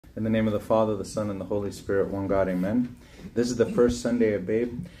In the name of the Father, the Son, and the Holy Spirit, one God, amen. This is the first Sunday of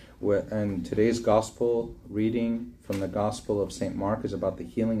Babe, and today's gospel reading from the Gospel of St. Mark is about the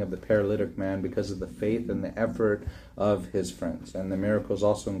healing of the paralytic man because of the faith and the effort of his friends. And the miracle is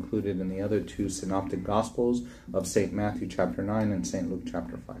also included in the other two synoptic Gospels of St. Matthew chapter 9 and St. Luke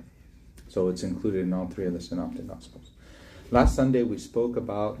chapter 5. So it's included in all three of the synoptic Gospels. Last Sunday we spoke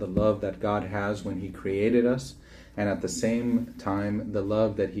about the love that God has when he created us, and at the same time, the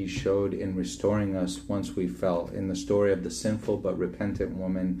love that he showed in restoring us once we fell, in the story of the sinful but repentant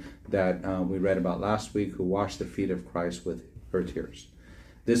woman that we read about last week, who washed the feet of Christ with her tears.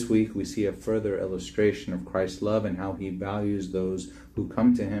 This week, we see a further illustration of Christ's love and how he values those who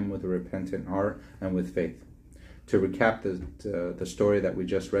come to him with a repentant heart and with faith. To recap the story that we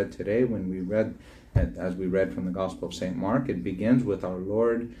just read today, as we read from the Gospel of St. Mark, it begins with our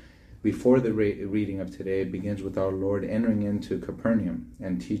Lord. Before the reading of today, it begins with our Lord entering into Capernaum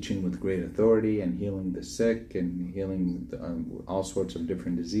and teaching with great authority and healing the sick and healing all sorts of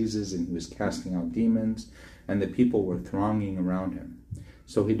different diseases, and he was casting out demons, and the people were thronging around him.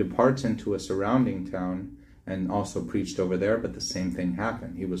 So he departs into a surrounding town and also preached over there, but the same thing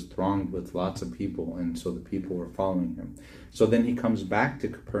happened. He was thronged with lots of people, and so the people were following him. So then he comes back to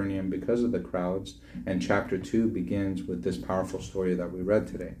Capernaum because of the crowds, and chapter 2 begins with this powerful story that we read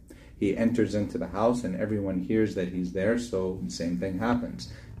today. He enters into the house and everyone hears that he's there, so the same thing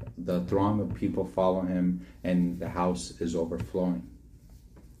happens. The throng of people follow him and the house is overflowing.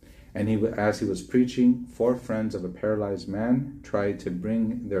 And as he was preaching, 4 friends of a paralyzed man tried to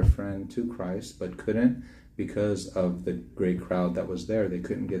bring their friend to Christ, but couldn't because of the great crowd that was there. They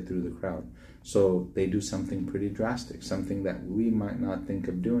couldn't get through the crowd. So they do something pretty drastic, something that we might not think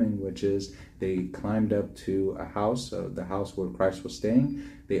of doing, which is they climbed up to a house, the house where Christ was staying.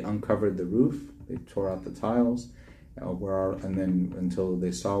 They uncovered the roof, they tore out the tiles, and then until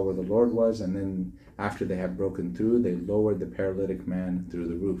they saw where the Lord was, and then after they had broken through, they lowered the paralytic man through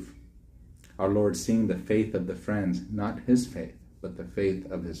the roof. Our Lord, seeing the faith of the friends, not his faith, but the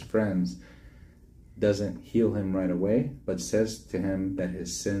faith of his friends, doesn't heal him right away, but says to him that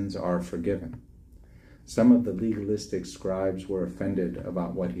his sins are forgiven. Some of the legalistic scribes were offended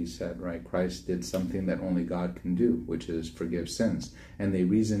about what he said, right? Christ did something that only God can do, which is forgive sins. And they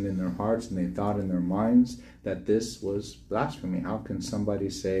reasoned in their hearts and they thought in their minds that this was blasphemy. How can somebody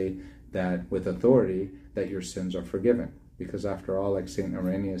say that with authority that your sins are forgiven? Because after all, like St.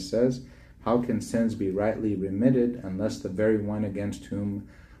 Irenaeus says, how can sins be rightly remitted unless the very one against whom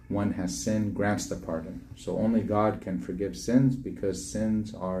one has sinned grants the pardon? So only God can forgive sins because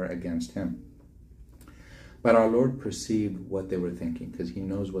sins are against him. But our Lord perceived what they were thinking because he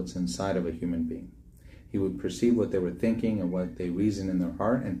knows what's inside of a human being. He would perceive what they were thinking and what they reason in their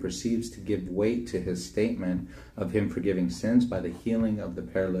heart, and proceeds to give weight to his statement of him forgiving sins by the healing of the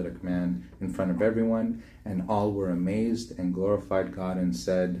paralytic man in front of everyone. And all were amazed and glorified God and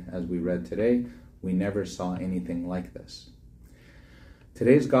said, as we read today, we never saw anything like this.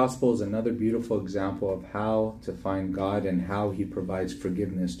 Today's gospel is another beautiful example of how to find God and how he provides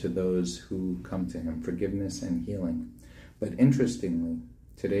forgiveness to those who come to him, forgiveness and healing. But interestingly,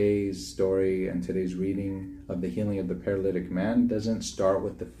 today's story and today's reading of the healing of the paralytic man doesn't start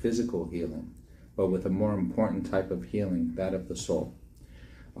with the physical healing, but with a more important type of healing, that of the soul.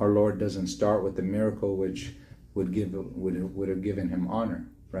 Our Lord doesn't start with the miracle which would have given him honor,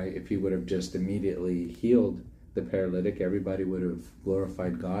 right? If he would have just immediately healed the paralytic, everybody would have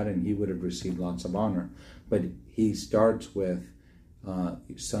glorified God and he would have received lots of honor. But he starts with,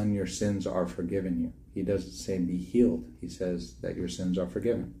 son, your sins are forgiven you. He doesn't say be healed. He says that your sins are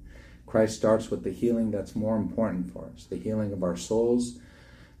forgiven. Christ starts with the healing that's more important for us, the healing of our souls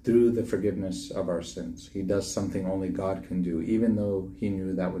through the forgiveness of our sins. He does something only God can do, even though he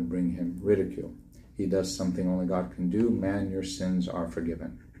knew that would bring him ridicule. He does something only God can do. Man, your sins are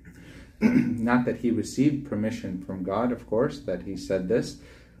forgiven. Not that he received permission from God, of course, that he said this,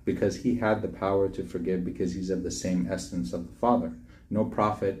 because he had the power to forgive because he's of the same essence of the Father. No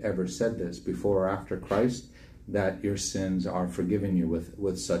prophet ever said this before or after Christ, that your sins are forgiven you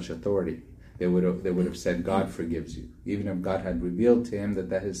with such authority. They would have said God forgives you. Even if God had revealed to him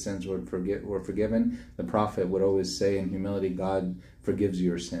that his sins were forgiven, the prophet would always say in humility, God forgives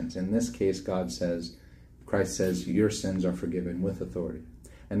your sins. In this case, Christ says, your sins are forgiven with authority.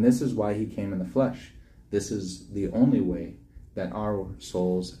 And this is why he came in the flesh. This is the only way that our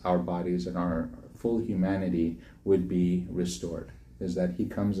souls, our bodies, and our full humanity would be restored, is that he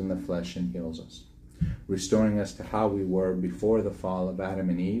comes in the flesh and heals us, restoring us to how we were before the fall of Adam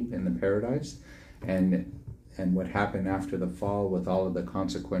and Eve in the paradise, and what happened after the fall with all of the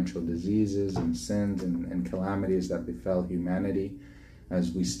consequential diseases and sins and calamities that befell humanity.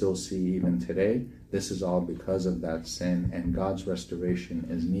 as we still see even today. This is all because of that sin, and God's restoration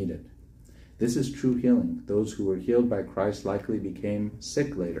is needed. This is true healing. Those who were healed by Christ likely became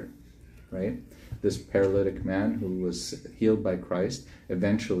sick later, right? This paralytic man who was healed by Christ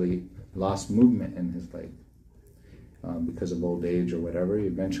eventually lost movement in his leg. Because of old age or whatever, he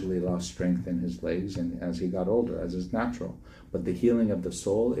eventually lost strength in his legs, and as he got older, as is natural. But the healing of the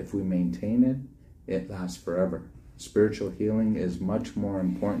soul, if we maintain it, it lasts forever. Spiritual healing is much more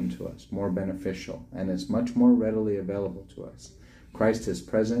important to us, more beneficial, and it's much more readily available to us. Christ is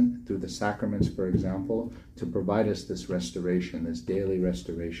present through the sacraments, for example, to provide us this restoration, this daily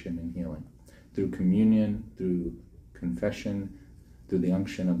restoration and healing. Through communion, through confession, through the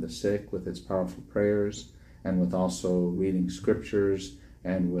unction of the sick with its powerful prayers, and with also reading scriptures,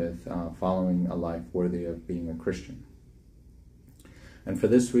 and with following a life worthy of being a Christian. And for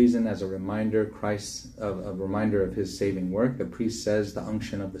this reason, as a reminder, a reminder of his saving work, the priest says the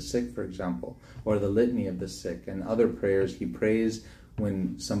unction of the sick, for example, or the litany of the sick, and other prayers. He prays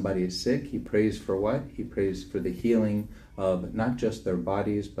when somebody is sick. He prays for what? He prays for the healing of not just their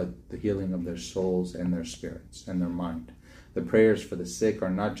bodies, but the healing of their souls and their spirits and their mind. The prayers for the sick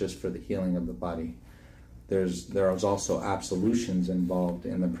are not just for the healing of the body. There is also absolutions involved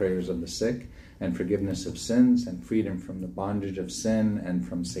in the prayers of the sick, and forgiveness of sins, and freedom from the bondage of sin and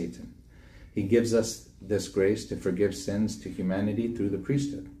from Satan. He gives us this grace to forgive sins to humanity through the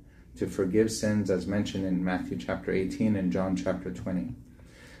priesthood, to forgive sins as mentioned in Matthew chapter 18 and John chapter 20.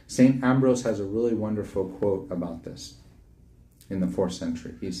 St. Ambrose has a really wonderful quote about this in the 4th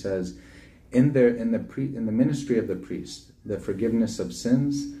century. He says, in the ministry of the priest, the forgiveness of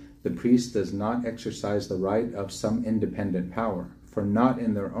sins, the priest does not exercise the right of some independent power, for not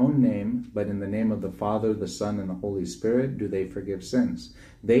in their own name, but in the name of the Father, the Son, and the Holy Spirit do they forgive sins.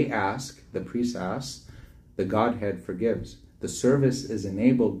 They ask, the priest asks, the Godhead forgives. The service is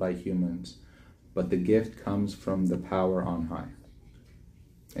enabled by humans, but the gift comes from the power on high.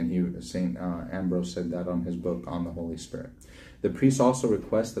 And St. Ambrose said that on his book on the Holy Spirit. The priest also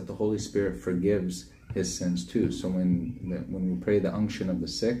requests that the Holy Spirit forgives his sins too. So when we pray the unction of the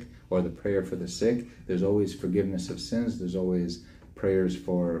sick, or the prayer for the sick, there's always forgiveness of sins. There's always prayers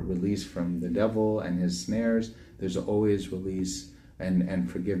for release from the devil and his snares. There's always release and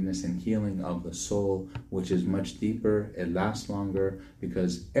forgiveness and healing of the soul, which is much deeper. It lasts longer,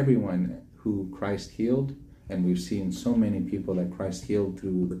 because everyone who Christ healed, and we've seen so many people that Christ healed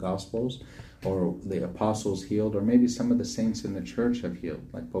through the Gospels, or the apostles healed, or maybe some of the saints in the church have healed,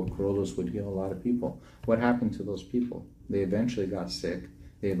 like Pope Carolus would heal a lot of people. What happened to those people? They eventually got sick.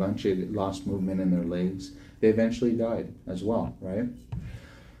 They eventually lost movement in their legs. They eventually died as well, right?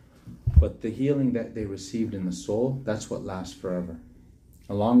 But the healing that they received in the soul, that's what lasts forever.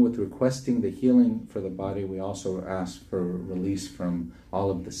 Along with requesting the healing for the body, we also ask for release from all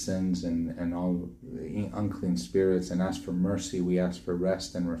of the sins and all the unclean spirits, and ask for mercy. We ask for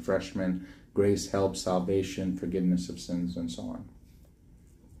rest and refreshment, grace, help, salvation, forgiveness of sins, and so on.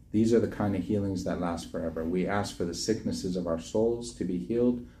 These are the kind of healings that last forever. We ask for the sicknesses of our souls to be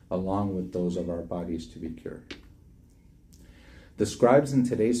healed, along with those of our bodies to be cured. The scribes in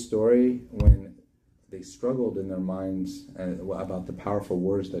today's story, when they struggled in their minds about the powerful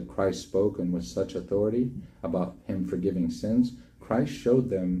words that Christ spoke, and with such authority about him forgiving sins, Christ showed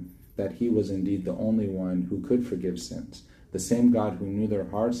them that he was indeed the only one who could forgive sins. The same God who knew their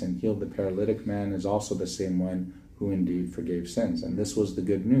hearts and healed the paralytic man is also the same one who indeed forgave sins. And this was the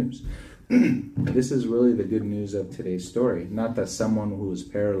good news. This is really the good news of today's story. Not that someone who was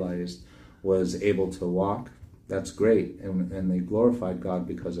paralyzed was able to walk. That's great, and they glorified God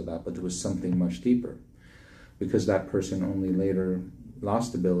because of that, but there was something much deeper, because that person only later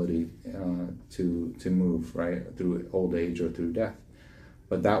lost ability to move, right, through old age or through death.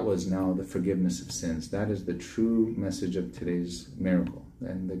 But that was now the forgiveness of sins. That is the true message of today's miracle,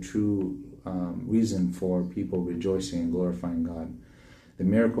 and the true reason for people rejoicing and glorifying God. The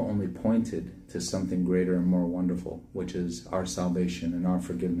miracle only pointed to something greater and more wonderful, which is our salvation and our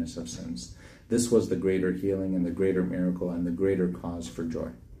forgiveness of sins. This was the greater healing and the greater miracle and the greater cause for joy.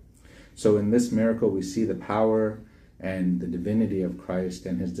 So in this miracle, we see the power and the divinity of Christ,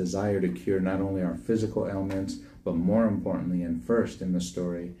 and his desire to cure not only our physical ailments, but more importantly and first in the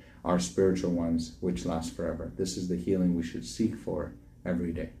story, our spiritual ones, which last forever. This is the healing we should seek for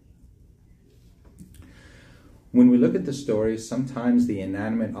every day. When we look at the story, sometimes the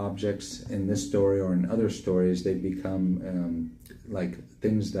inanimate objects in this story or in other stories, they become like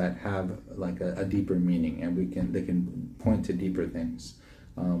things that have like a deeper meaning, and they can point to deeper things.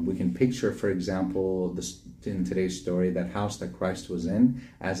 We can picture, for example, in today's story, that house that Christ was in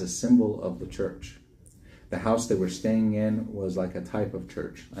as a symbol of the church. The house they were staying in was like a type of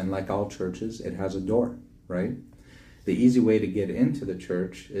church. And like all churches, it has a door, right? The easy way to get into the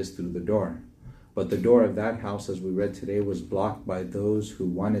church is through the door. But the door of that house, as we read today, was blocked by those who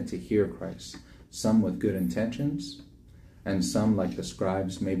wanted to hear Christ. Some with good intentions, and some, like the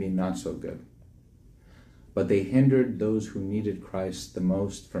scribes, maybe not so good. But they hindered those who needed Christ the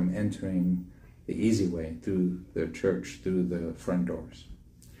most from entering the easy way through the church, through the front doors.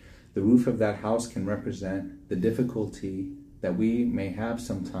 The roof of that house can represent the difficulty that we may have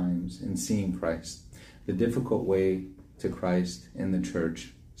sometimes in seeing Christ. The difficult way to Christ in the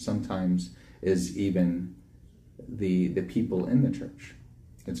church sometimes is even the people in the church.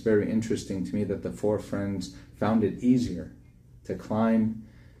 It's very interesting to me that the four friends found it easier to climb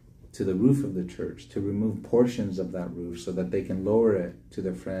to the roof of the church, to remove portions of that roof so that they can lower it to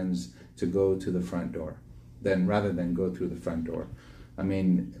their friends to go to the front door, rather than go through the front door. I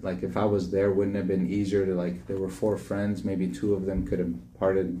mean, like if I was there, wouldn't it have been easier to, like, there were four friends, maybe two of them could have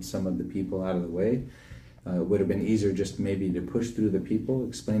parted some of the people out of the way. It would have been easier just maybe to push through the people,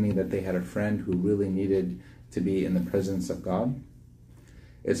 explaining that they had a friend who really needed to be in the presence of God.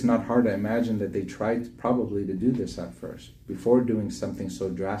 It's not hard to imagine that they tried probably to do this at first, before doing something so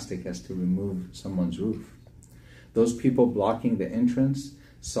drastic as to remove someone's roof. Those people blocking the entrance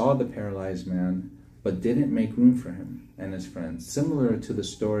saw the paralyzed man, but didn't make room for him and his friends. Similar to the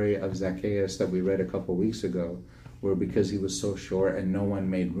story of Zacchaeus that we read a couple weeks ago, where because he was so short and no one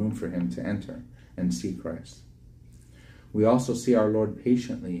made room for him to enter and see Christ. We also see our Lord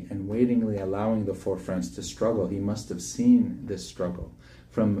patiently and waitingly allowing the four friends to struggle. He must have seen this struggle.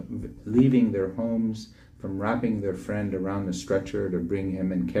 From leaving their homes, from wrapping their friend around the stretcher to bring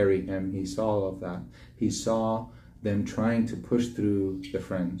him and carry him, he saw all of that. He saw them trying to push through the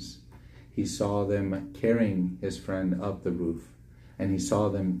friends. He saw them carrying his friend up the roof, and he saw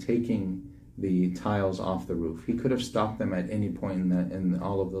them taking the tiles off the roof. He could have stopped them at any point in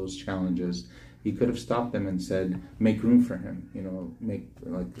all of those challenges. He could have stopped them and said, make room for him,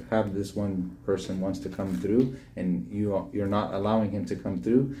 have this one person wants to come through and you're not allowing him to come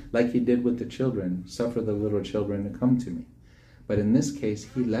through, like he did with the children, suffer the little children to come to me. But in this case,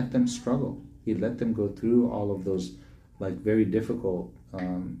 he let them struggle. He let them go through all of those very difficult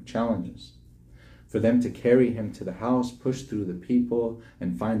challenges. For them to carry him to the house, push through the people,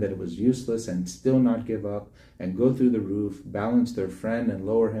 and find that it was useless and still not give up, and go through the roof, balance their friend and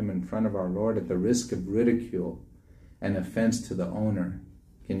lower him in front of our Lord at the risk of ridicule and offense to the owner.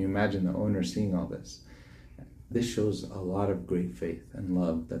 Can you imagine the owner seeing all this? This shows a lot of great faith and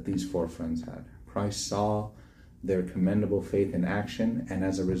love that these four friends had. Christ saw their commendable faith in action, and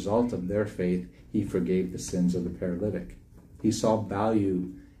as a result of their faith, he forgave the sins of the paralytic. He saw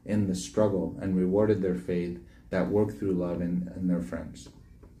value in the struggle and rewarded their faith that worked through love in their friends.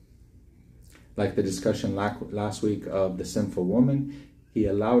 Like the discussion last week of the sinful woman, he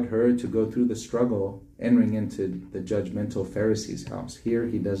allowed her to go through the struggle entering into the judgmental Pharisee's house. Here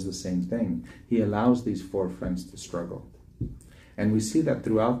he does the same thing. He allows these four friends to struggle. And we see that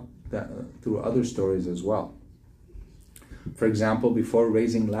through other stories as well. For example, before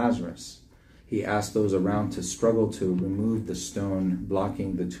raising Lazarus, he asked those around to struggle to remove the stone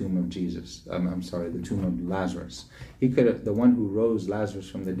blocking the tomb of the tomb of Lazarus. The one who rose Lazarus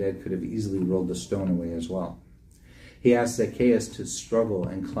from the dead could have easily rolled the stone away as well. He asked Zacchaeus to struggle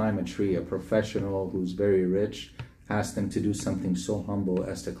and climb a tree. A professional who's very rich asked him to do something so humble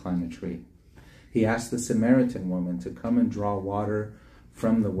as to climb a tree. He asked the Samaritan woman to come and draw water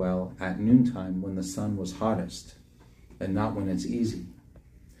from the well at noontime when the sun was hottest, and not when it's easy.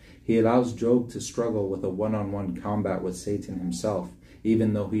 He allows Job to struggle with a one-on-one combat with Satan himself,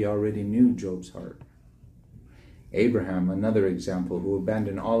 even though he already knew Job's heart. Abraham, another example, who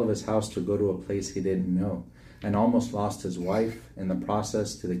abandoned all of his house to go to a place he didn't know, and almost lost his wife in the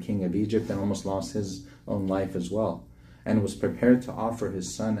process to the king of Egypt, and almost lost his own life as well, and was prepared to offer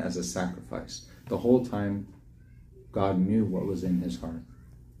his son as a sacrifice. The whole time, God knew what was in his heart.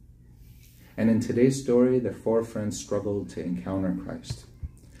 And in today's story, the four friends struggled to encounter Christ.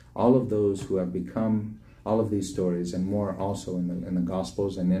 All of those who have become all of these stories, and more also in the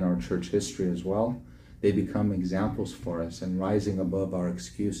Gospels and in our church history as well, they become examples for us and rising above our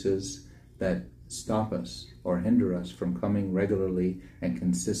excuses that stop us or hinder us from coming regularly and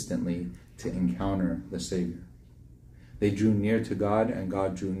consistently to encounter the Savior. They drew near to God, and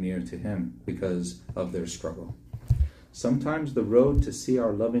God drew near to him because of their struggle. Sometimes the road to see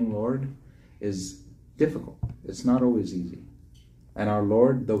our loving Lord is difficult. It's not always easy. And our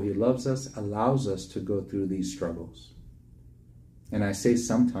Lord, though he loves us, allows us to go through these struggles. And I say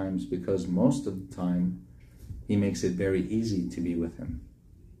sometimes because most of the time, he makes it very easy to be with him.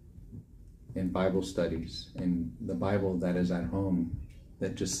 in Bible studies, in the Bible that is at home,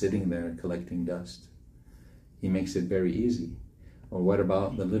 that just sitting there collecting dust. He makes it very easy. Or what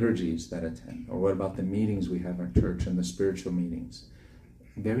about the liturgies that attend? Or what about the meetings we have at church and the spiritual meetings?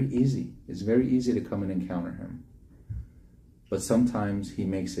 Very easy. It's very easy to come and encounter him. But sometimes he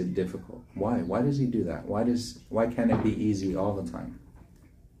makes it difficult. Why? Why does he do that? Why can't it be easy all the time?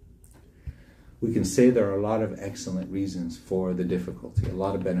 We can say there are a lot of excellent reasons for the difficulty, a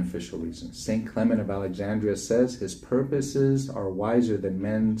lot of beneficial reasons. St. Clement of Alexandria says, his purposes are wiser than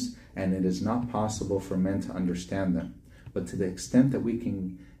men's, and it is not possible for men to understand them. But to the extent that we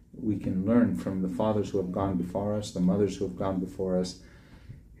can learn from the fathers who have gone before us, the mothers who have gone before us,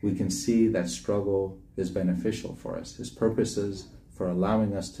 we can see that struggle is beneficial for us. His purposes for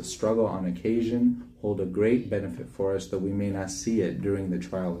allowing us to struggle on occasion hold a great benefit for us, though we may not see it during the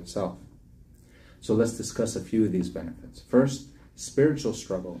trial itself. So let's discuss a few of these benefits. First, spiritual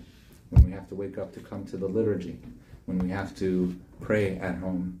struggle, when we have to wake up to come to the liturgy, when we have to pray at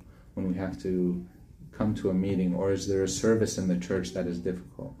home, when we have to come to a meeting, or is there a service in the church that is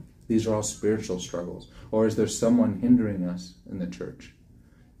difficult? These are all spiritual struggles. Or is there someone hindering us in the church?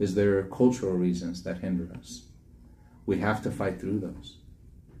 Is there cultural reasons that hinder us? We have to fight through those.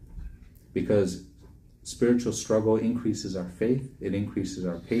 Because spiritual struggle increases our faith, it increases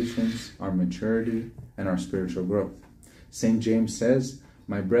our patience, our maturity, and our spiritual growth. St. James says,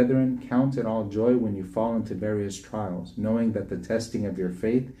 my brethren, count it all joy when you fall into various trials, knowing that the testing of your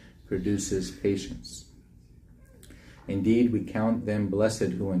faith produces patience. Indeed, we count them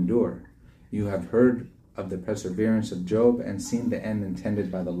blessed who endure. You have heard of the perseverance of Job and seen the end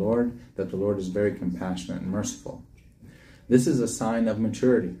intended by the Lord, that the Lord is very compassionate and merciful. This is a sign of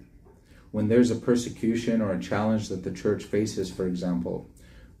maturity. When there's a persecution or a challenge that the church faces, for example,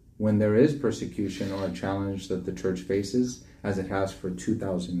 when there is persecution or a challenge that the church faces, as it has for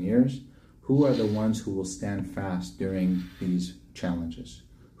 2,000 years, who are the ones who will stand fast during these challenges?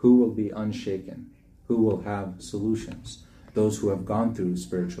 Who will be unshaken? Who will have solutions? Those who have gone through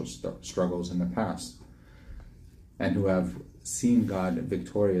spiritual struggles in the past and who have seen God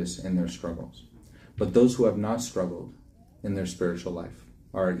victorious in their struggles. But those who have not struggled in their spiritual life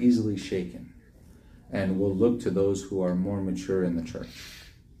are easily shaken and will look to those who are more mature in the church.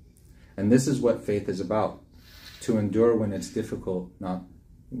 And this is what faith is about, to endure when it's difficult, not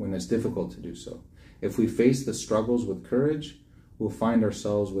when it's difficult to do so. If we face the struggles with courage, we'll find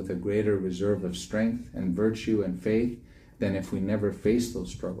ourselves with a greater reserve of strength and virtue and faith than if we never face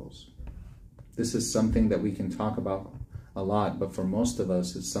those struggles. This is something that we can talk about a lot, but for most of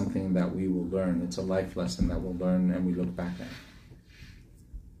us, it's something that we will learn. It's a life lesson that we'll learn and we look back at.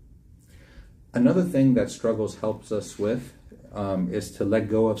 Another thing that struggles helps us with is to let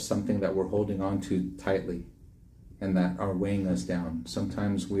go of something that we're holding on to tightly and that are weighing us down.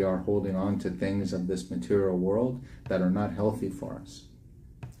 Sometimes we are holding on to things of this material world that are not healthy for us.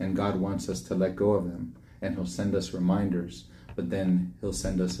 And God wants us to let go of them, and he'll send us reminders, but then he'll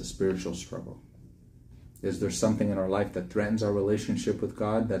send us a spiritual struggle. Is there something in our life that threatens our relationship with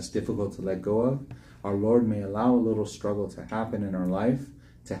God that's difficult to let go of? Our Lord may allow a little struggle to happen in our life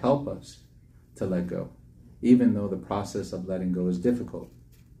to help us to let go, even though the process of letting go is difficult,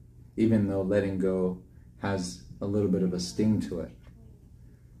 even though letting go has a little bit of a sting to it,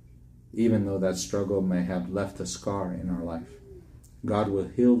 even though that struggle may have left a scar in our life. God will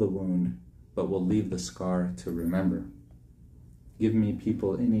heal the wound, but will leave the scar to remember. Give me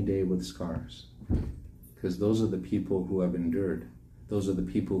people any day with scars, because those are the people who have endured. Those are the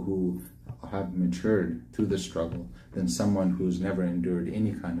people who have matured through the struggle than someone who's never endured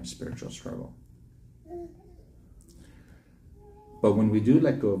any kind of spiritual struggle. But when we do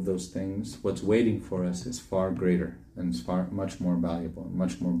let go of those things, what's waiting for us is far greater and is much more valuable and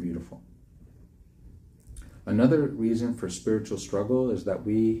much more beautiful. Another reason for spiritual struggle is that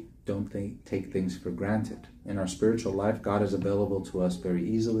we don't take things for granted. In our spiritual life, God is available to us very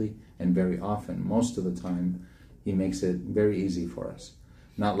easily and very often. Most of the time, he makes it very easy for us.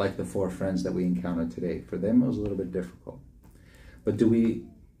 Not like the 4 friends that we encountered today. For them, it was a little bit difficult. But do we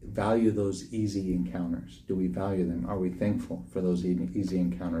value those easy encounters? Do we value them? Are we thankful for those easy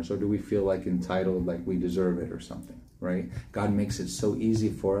encounters? Or do we feel like entitled, like we deserve it or something, right? God makes it so easy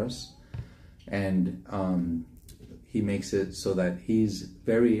for us, and he makes it so that he's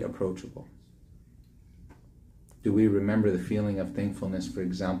very approachable. Do we remember the feeling of thankfulness, for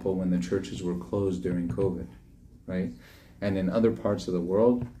example, when the churches were closed during COVID, right? And in other parts of the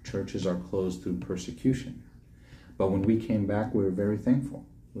world, churches are closed through persecution. But when we came back, we were very thankful.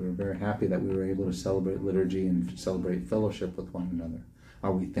 We were very happy that we were able to celebrate liturgy and celebrate fellowship with one another.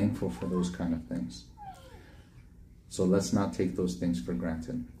 Are we thankful for those kind of things? So let's not take those things for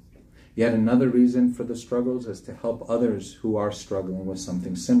granted. Yet another reason for the struggles is to help others who are struggling with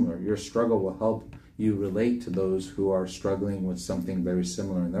something similar. Your struggle will help you relate to those who are struggling with something very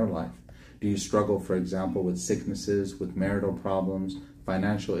similar in their life. Do you struggle, for example, with sicknesses, with marital problems,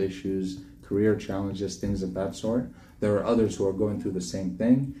 financial issues, career challenges, things of that sort? There are others who are going through the same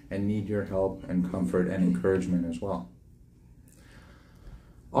thing and need your help and comfort and encouragement as well.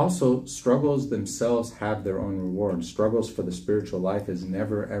 Also, struggles themselves have their own reward. Struggles for the spiritual life is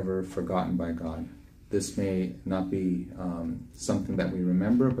never, ever forgotten by God. This may not be something that we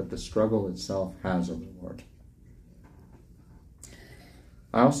remember, but the struggle itself has a reward.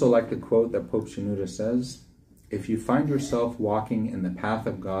 I also like the quote that Pope Shenouda says, "If you find yourself walking in the path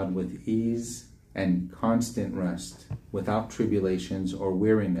of God with ease and constant rest, without tribulations or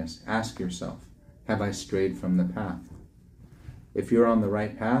weariness, ask yourself, have I strayed from the path? If you're on the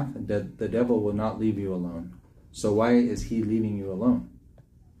right path, the devil will not leave you alone. So why is he leaving you alone?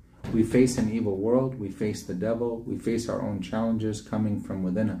 We face an evil world, we face the devil, we face our own challenges coming from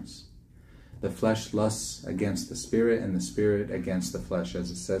within us. The flesh lusts against the spirit, and the spirit against the flesh, as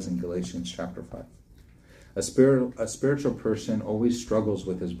it says in Galatians chapter 5. A spiritual person always struggles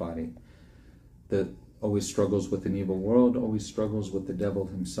with his body, always struggles with an evil world, always struggles with the devil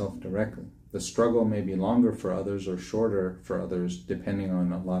himself directly. The struggle may be longer for others or shorter for others, depending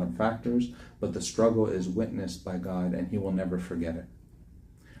on a lot of factors, but the struggle is witnessed by God, and he will never forget it.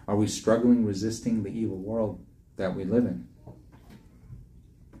 Are we struggling resisting the evil world that we live in?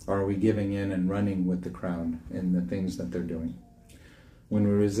 Or are we giving in and running with the crowd in the things that they're doing? When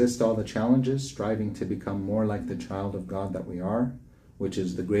we resist all the challenges, striving to become more like the child of God that we are, which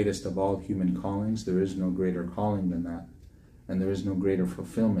is the greatest of all human callings, there is no greater calling than that. And there is no greater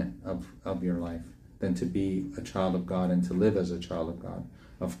fulfillment of your life than to be a child of God and to live as a child of God.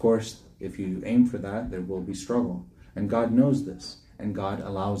 Of course, if you aim for that, there will be struggle. And God knows this, and God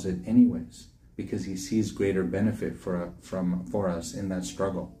allows it anyways, because he sees greater benefit for us in that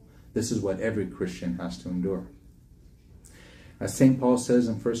struggle. This is what every Christian has to endure. As St. Paul says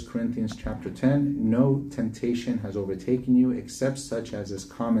in 1 Corinthians chapter 10, no temptation has overtaken you except such as is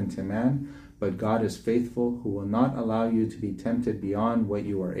common to man, but God is faithful, who will not allow you to be tempted beyond what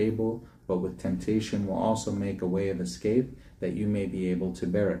you are able, but with temptation will also make a way of escape, that you may be able to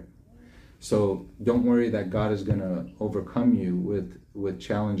bear it. So don't worry that God is going to overcome you with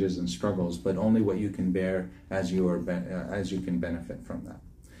challenges and struggles, but only what you can bear as you can benefit from that.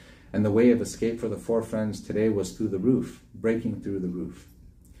 And the way of escape for the four friends today was through the roof, breaking through the roof.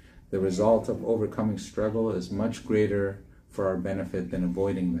 The result of overcoming struggle is much greater for our benefit than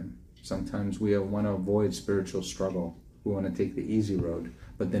avoiding them. Sometimes we want to avoid spiritual struggle. We want to take the easy road,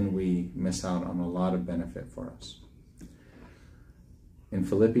 but then we miss out on a lot of benefit for us. In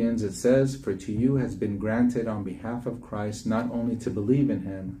Philippians it says, "For to you has been granted on behalf of Christ not only to believe in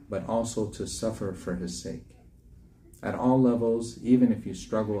him, but also to suffer for his sake." At all levels, even if you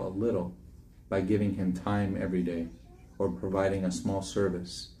struggle a little by giving him time every day, or providing a small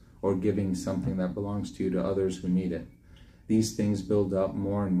service, or giving something that belongs to you to others who need it, these things build up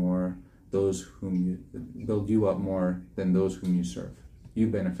more and more build you up more than those whom you serve. You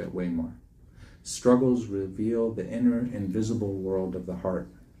benefit way more. Struggles reveal the inner invisible world of the heart.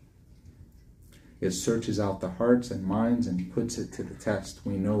 It searches out the hearts and minds and puts it to the test.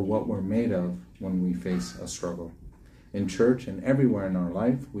 We know what we're made of when we face a struggle. In church and everywhere in our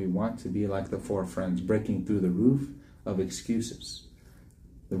life, we want to be like the four friends, breaking through the roof of excuses.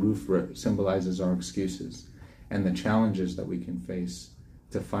 The roof symbolizes our excuses and the challenges that we can face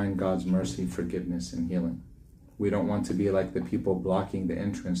to find God's mercy, forgiveness, and healing. We don't want to be like the people blocking the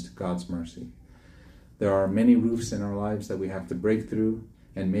entrance to God's mercy. There are many roofs in our lives that we have to break through,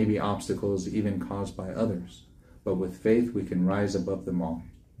 and maybe obstacles even caused by others. But with faith, we can rise above them all.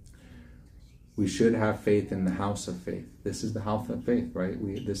 We should have faith in the house of faith. This is the house of faith, right?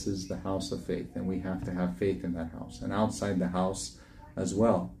 This is the house of faith, and we have to have faith in that house. And outside the house as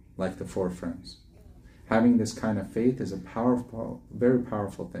well, like the four friends. Having this kind of faith is a powerful, very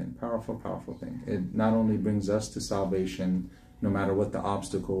powerful thing. Powerful thing. It not only brings us to salvation, no matter what the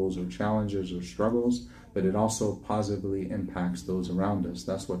obstacles or challenges or struggles, but it also positively impacts those around us.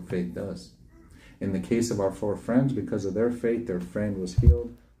 That's what faith does. In the case of our four friends, because of their faith, their friend was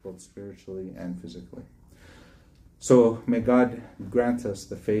healed, both spiritually and physically. So may God grant us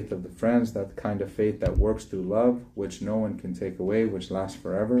the faith of the friends, that kind of faith that works through love, which no one can take away, which lasts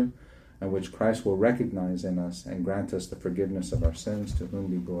forever, and which Christ will recognize in us and grant us the forgiveness of our sins, to whom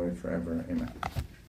be glory forever. Amen.